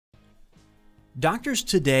Doctors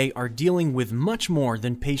today are dealing with much more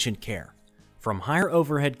than patient care. From higher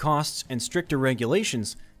overhead costs and stricter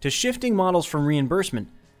regulations to shifting models from reimbursement,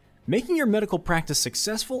 making your medical practice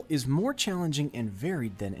successful is more challenging and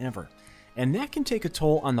varied than ever. And that can take a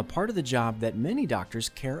toll on the part of the job that many doctors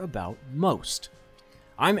care about most.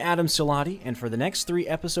 I'm Adam Siladi, and for the next 3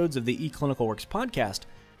 episodes of the eClinicalWorks podcast,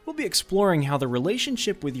 we'll be exploring how the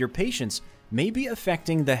relationship with your patients may be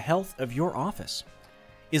affecting the health of your office.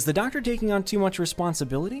 Is the doctor taking on too much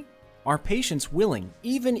responsibility? Are patients willing,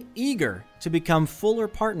 even eager, to become fuller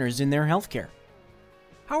partners in their healthcare?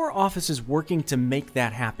 How are offices working to make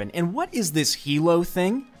that happen? And what is this healow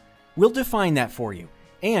thing? We'll define that for you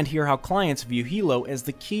and hear how clients view healow as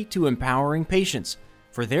the key to empowering patients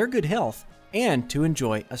for their good health and to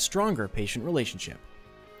enjoy a stronger patient relationship.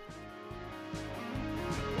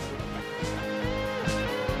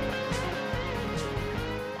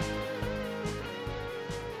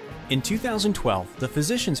 In 2012, the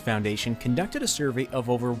Physicians Foundation conducted a survey of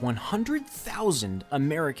over 100,000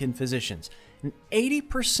 American physicians, and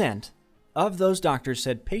 80% of those doctors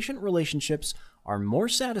said patient relationships are more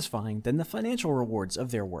satisfying than the financial rewards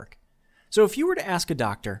of their work. So if you were to ask a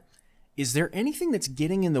doctor, is there anything that's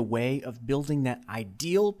getting in the way of building that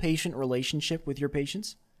ideal patient relationship with your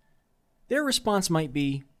patients? Their response might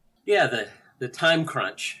be, the time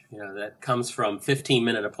crunch, that comes from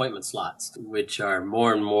 15-minute appointment slots, which are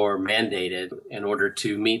more and more mandated in order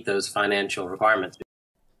to meet those financial requirements.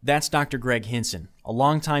 That's Dr. Greg Hinson, a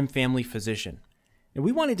longtime family physician. And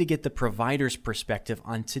we wanted to get the provider's perspective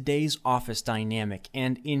on today's office dynamic.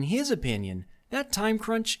 And in his opinion, that time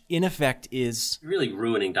crunch, in effect, is really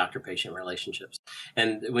ruining doctor-patient relationships.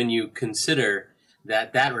 And when you consider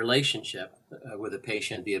that relationship with a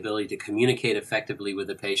patient, the ability to communicate effectively with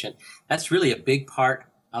a patient, that's really a big part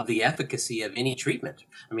of the efficacy of any treatment.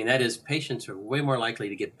 I mean, that is, patients are way more likely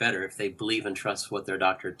to get better if they believe and trust what their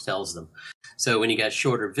doctor tells them. So when you got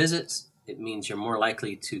shorter visits, it means you're more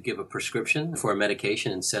likely to give a prescription for a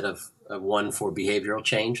medication instead of one for behavioral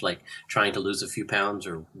change, like trying to lose a few pounds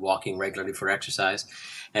or walking regularly for exercise.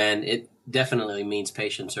 And it definitely means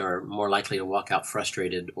patients are more likely to walk out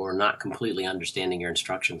frustrated or not completely understanding your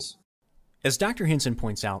instructions. As Dr. Hinson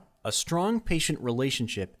points out, a strong patient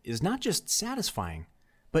relationship is not just satisfying,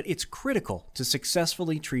 but it's critical to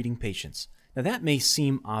successfully treating patients. Now that may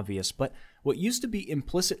seem obvious, but what used to be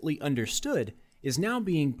implicitly understood is now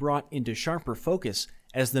being brought into sharper focus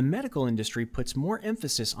as the medical industry puts more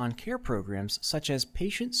emphasis on care programs such as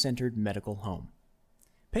patient-centered medical home.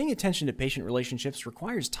 Paying attention to patient relationships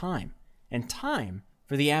requires time, and time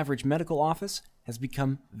for the average medical office has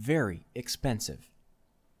become very expensive.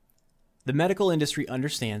 The medical industry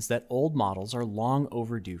understands that old models are long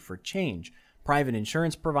overdue for change. Private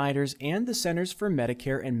insurance providers and the Centers for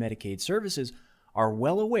Medicare and Medicaid Services are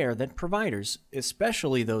well aware that providers,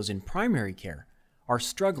 especially those in primary care, are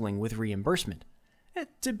struggling with reimbursement.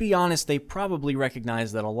 To be honest, they probably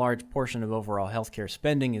recognize that a large portion of overall healthcare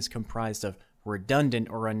spending is comprised of redundant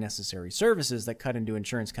or unnecessary services that cut into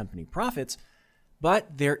insurance company profits,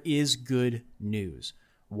 but there is good news.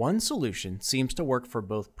 One solution seems to work for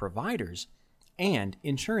both providers and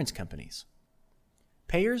insurance companies.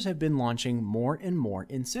 Payers have been launching more and more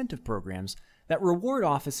incentive programs that reward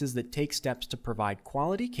offices that take steps to provide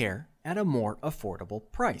quality care at a more affordable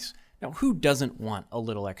price. Now, who doesn't want a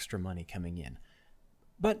little extra money coming in?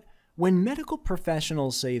 But when medical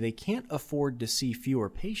professionals say they can't afford to see fewer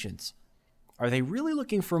patients, are they really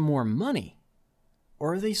looking for more money,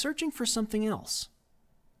 or are they searching for something else?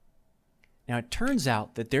 Now, it turns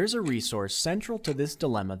out that there's a resource central to this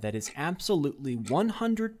dilemma that is absolutely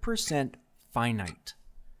 100% finite.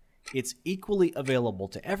 It's equally available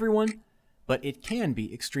to everyone, but it can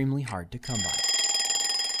be extremely hard to come by.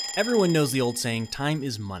 Everyone knows the old saying, time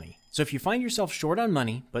is money. So if you find yourself short on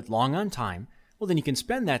money, but long on time, well, then you can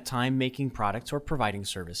spend that time making products or providing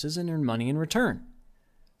services and earn money in return.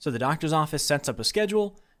 So the doctor's office sets up a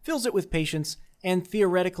schedule, fills it with patients, and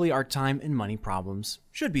theoretically our time and money problems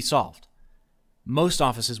should be solved. Most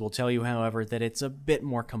offices will tell you, however, that it's a bit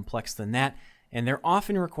more complex than that, and they're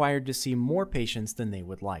often required to see more patients than they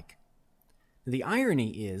would like. The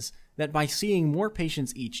irony is that by seeing more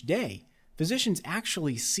patients each day, physicians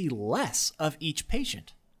actually see less of each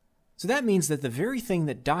patient. So that means that the very thing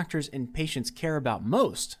that doctors and patients care about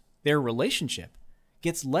most, their relationship,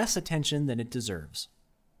 gets less attention than it deserves.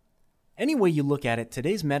 Any way you look at it,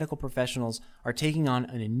 today's medical professionals are taking on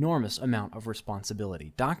an enormous amount of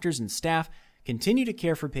responsibility. Doctors and staff continue to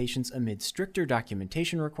care for patients amid stricter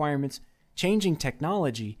documentation requirements, changing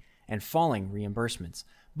technology, and falling reimbursements.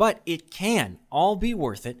 But it can all be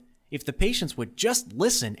worth it if the patients would just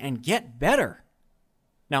listen and get better.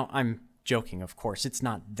 Now, I'm Joking, of course, it's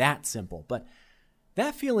not that simple, but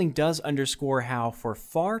that feeling does underscore how, for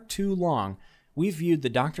far too long, we viewed the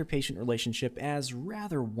doctor-patient relationship as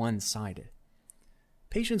rather one-sided.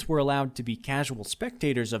 Patients were allowed to be casual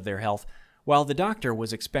spectators of their health, while the doctor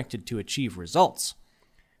was expected to achieve results.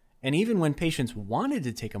 And even when patients wanted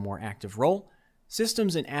to take a more active role,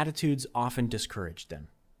 systems and attitudes often discouraged them.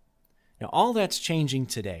 Now, all that's changing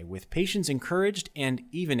today, with patients encouraged and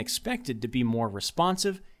even expected to be more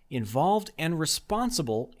responsive, involved, and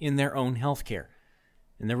responsible in their own healthcare.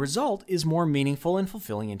 And the result is more meaningful and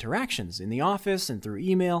fulfilling interactions in the office and through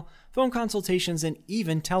email, phone consultations, and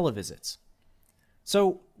even televisits.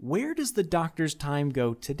 So, where does the doctor's time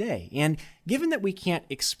go today? And given that we can't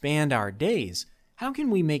expand our days, how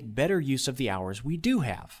can we make better use of the hours we do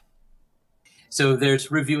have? So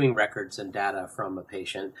there's reviewing records and data from a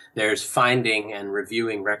patient. There's finding and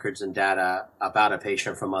reviewing records and data about a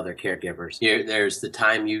patient from other caregivers. There's the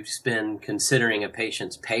time you spend considering a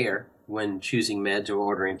patient's payer when choosing meds or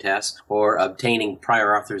ordering tests or obtaining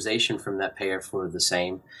prior authorization from that payer for the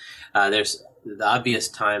same. There's the obvious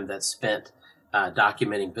time that's spent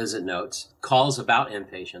documenting visit notes, calls about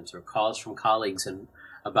inpatients or calls from colleagues and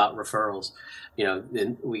about referrals.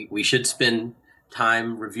 Then we should spend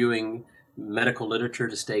time reviewing medical literature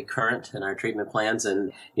to stay current in our treatment plans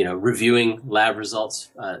and, reviewing lab results,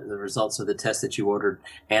 the results of the tests that you ordered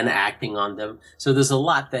and acting on them. So there's a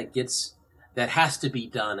lot that has to be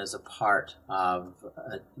done as a part of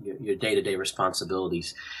your day-to-day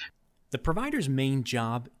responsibilities. The provider's main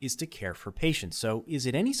job is to care for patients, so is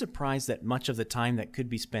it any surprise that much of the time that could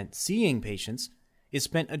be spent seeing patients is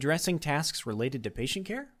spent addressing tasks related to patient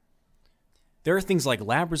care? There are things like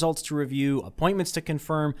lab results to review, appointments to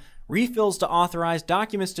confirm, refills to authorize,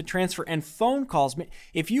 documents to transfer, and phone calls.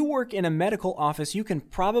 If you work in a medical office, you can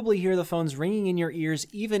probably hear the phones ringing in your ears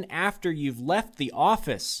even after you've left the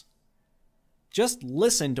office. Just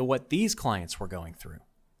listen to what these clients were going through.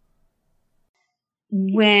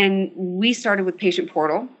 When we started with Patient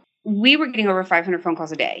Portal, we were getting over 500 phone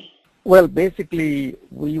calls a day. Well, basically,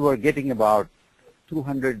 we were getting about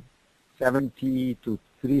 270 to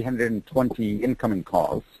 320 incoming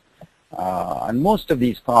calls. And most of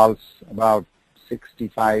these calls, about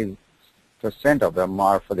 65% of them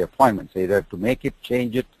are for the appointments, either to make it,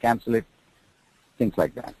 change it, cancel it, things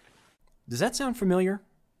like that. Does that sound familiar?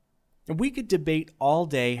 We could debate all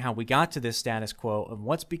day how we got to this status quo of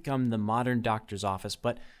what's become the modern doctor's office,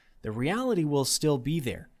 but the reality will still be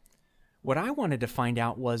there. What I wanted to find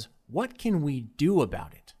out was, what can we do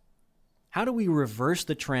about it? How do we reverse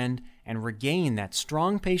the trend and regain that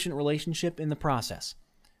strong patient relationship in the process?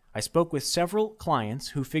 I spoke with several clients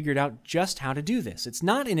who figured out just how to do this. It's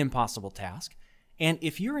not an impossible task, and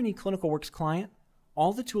if you're an eClinicalWorks client,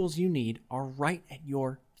 all the tools you need are right at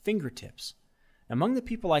your fingertips. Among the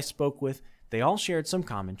people I spoke with, they all shared some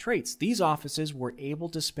common traits. These offices were able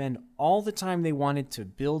to spend all the time they wanted to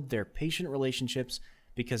build their patient relationships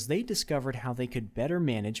because they discovered how they could better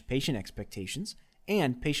manage patient expectations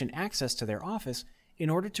and patient access to their office in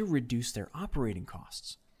order to reduce their operating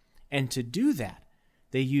costs. And to do that,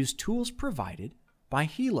 they used tools provided by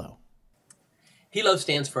healow. healow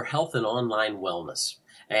stands for Health and Online Wellness,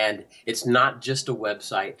 and it's not just a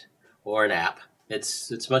website or an app.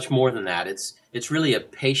 It's much more than that. It's really a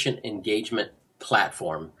patient engagement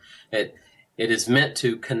platform. It is meant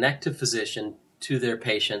to connect a physician to their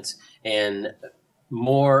patients in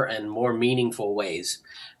more and more meaningful ways.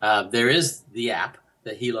 There is the app,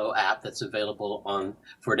 the healow app, that's available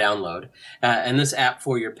for download. And this app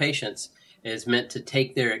for your patients is meant to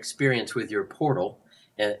take their experience with your portal,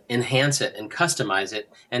 enhance it and customize it,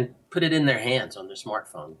 and put it in their hands on their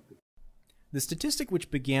smartphone. The statistic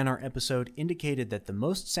which began our episode indicated that the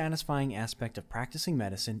most satisfying aspect of practicing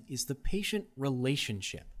medicine is the patient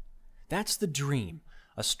relationship. That's the dream,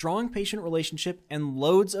 a strong patient relationship and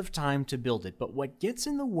loads of time to build it. But what gets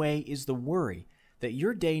in the way is the worry that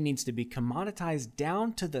your day needs to be commoditized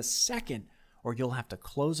down to the second or you'll have to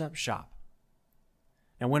close up shop.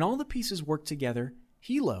 Now, when all the pieces work together,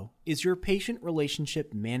 healow is your patient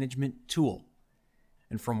relationship management tool.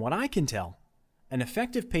 And from what I can tell, an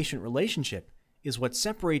effective patient relationship is what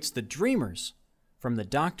separates the dreamers from the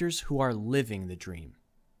doctors who are living the dream.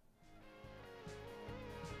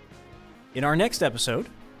 In our next episode,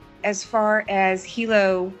 As far as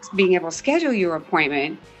healow being able to schedule your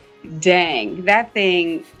appointment, dang, that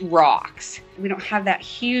thing rocks. We don't have that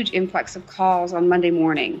huge influx of calls on Monday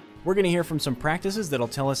morning. we're going to hear from some practices that'll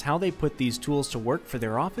tell us how they put these tools to work for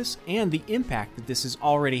their office and the impact that this is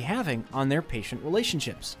already having on their patient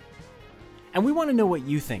relationships. And we want to know what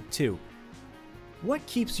you think, too. What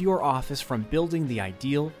keeps your office from building the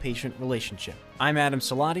ideal patient relationship? I'm Adam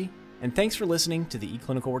Siladi. And thanks for listening to the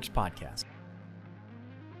eClinicalWorks podcast.